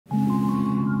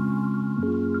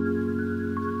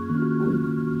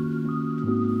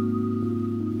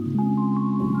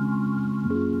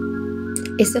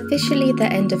It's officially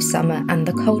the end of summer and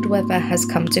the cold weather has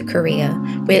come to Korea,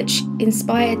 which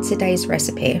inspired today's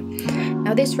recipe.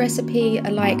 Now this recipe,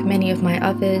 like many of my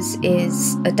others,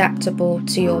 is adaptable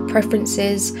to your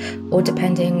preferences or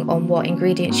depending on what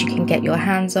ingredients you can get your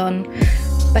hands on.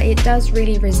 But it does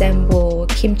really resemble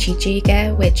Kimchi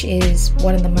Jjigae, which is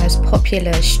one of the most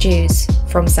popular stews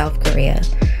from South Korea.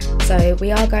 So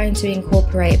we are going to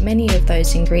incorporate many of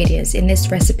those ingredients in this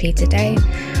recipe today,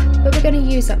 but we're going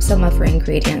to use up some other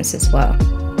ingredients as well.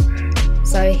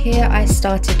 So here I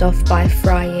started off by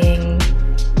frying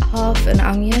half an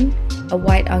onion, a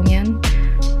white onion,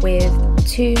 with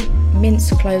 2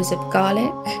 minced cloves of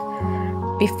garlic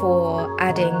before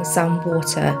adding some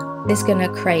water. This is going to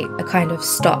create a kind of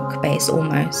stock base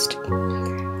almost.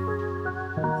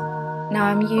 Now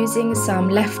I'm using some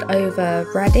leftover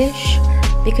radish.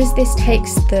 Because this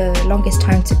takes the longest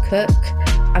time to cook,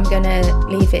 I'm going to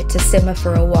leave it to simmer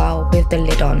for a while with the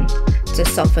lid on to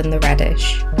soften the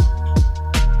radish.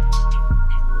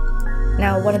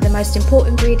 Now one of the most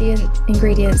important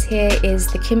ingredients here is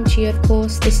the kimchi, of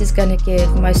course. This is going to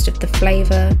give most of the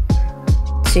flavour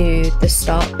to the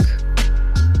stock.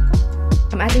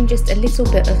 I'm adding just a little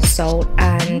bit of salt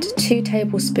and 2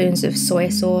 tablespoons of soy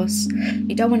sauce.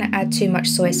 You don't want to add too much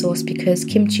soy sauce because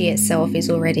kimchi itself is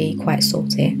already quite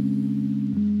salty.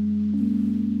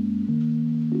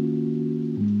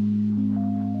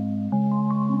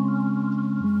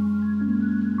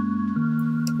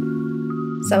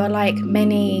 So like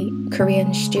many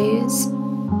Korean stews,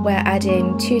 we're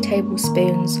adding 2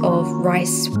 tablespoons of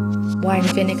rice wine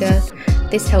vinegar.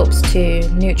 This helps to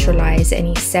neutralise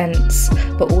any scents,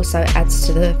 but also adds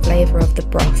to the flavour of the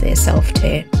broth itself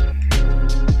too.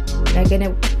 Now I'm going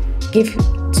to give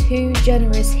 2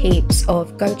 generous heaps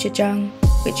of gochujang,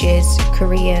 which is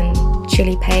Korean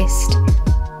chili paste.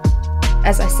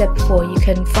 As I said before, you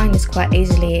can find this quite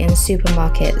easily in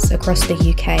supermarkets across the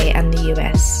UK and the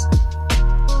US.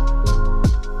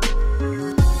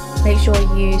 Make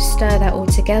sure you stir that all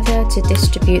together to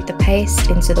distribute the paste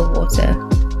into the water.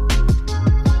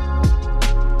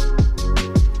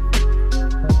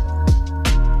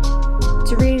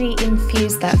 To really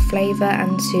infuse that flavour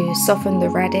and to soften the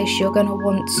radish, you're going to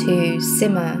want to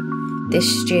simmer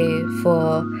this stew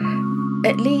for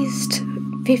at least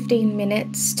 15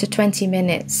 minutes to 20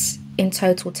 minutes in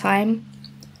total time.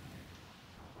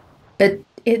 But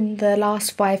in the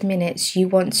last 5 minutes, you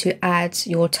want to add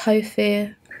your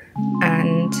tofu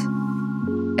and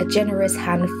a generous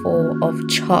handful of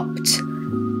chopped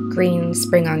green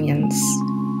spring onions.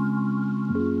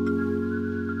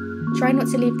 Try not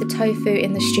to leave the tofu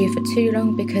in the stew for too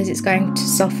long because it's going to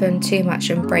soften too much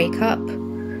and break up,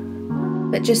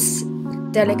 but just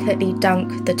delicately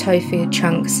dunk the tofu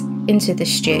chunks into the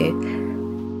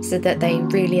stew so that they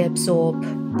really absorb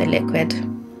the liquid.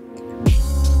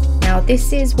 Now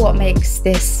this is what makes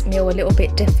this meal a little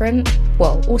bit different,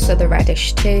 well also the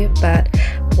radish too, but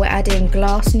we're adding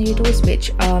glass noodles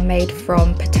which are made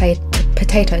from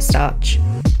potato starch.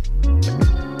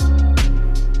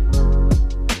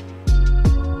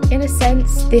 In a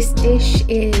sense, this dish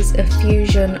is a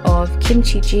fusion of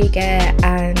Kimchi Jjigae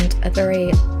and a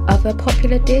very other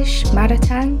popular dish,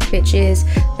 Malatang, which is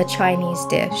a Chinese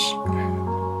dish.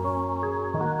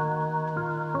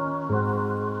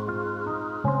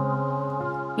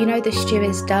 You know the stew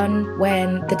is done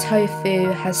when the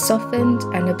tofu has softened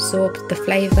and absorbed the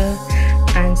flavour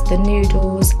and the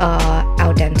noodles are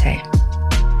al dente.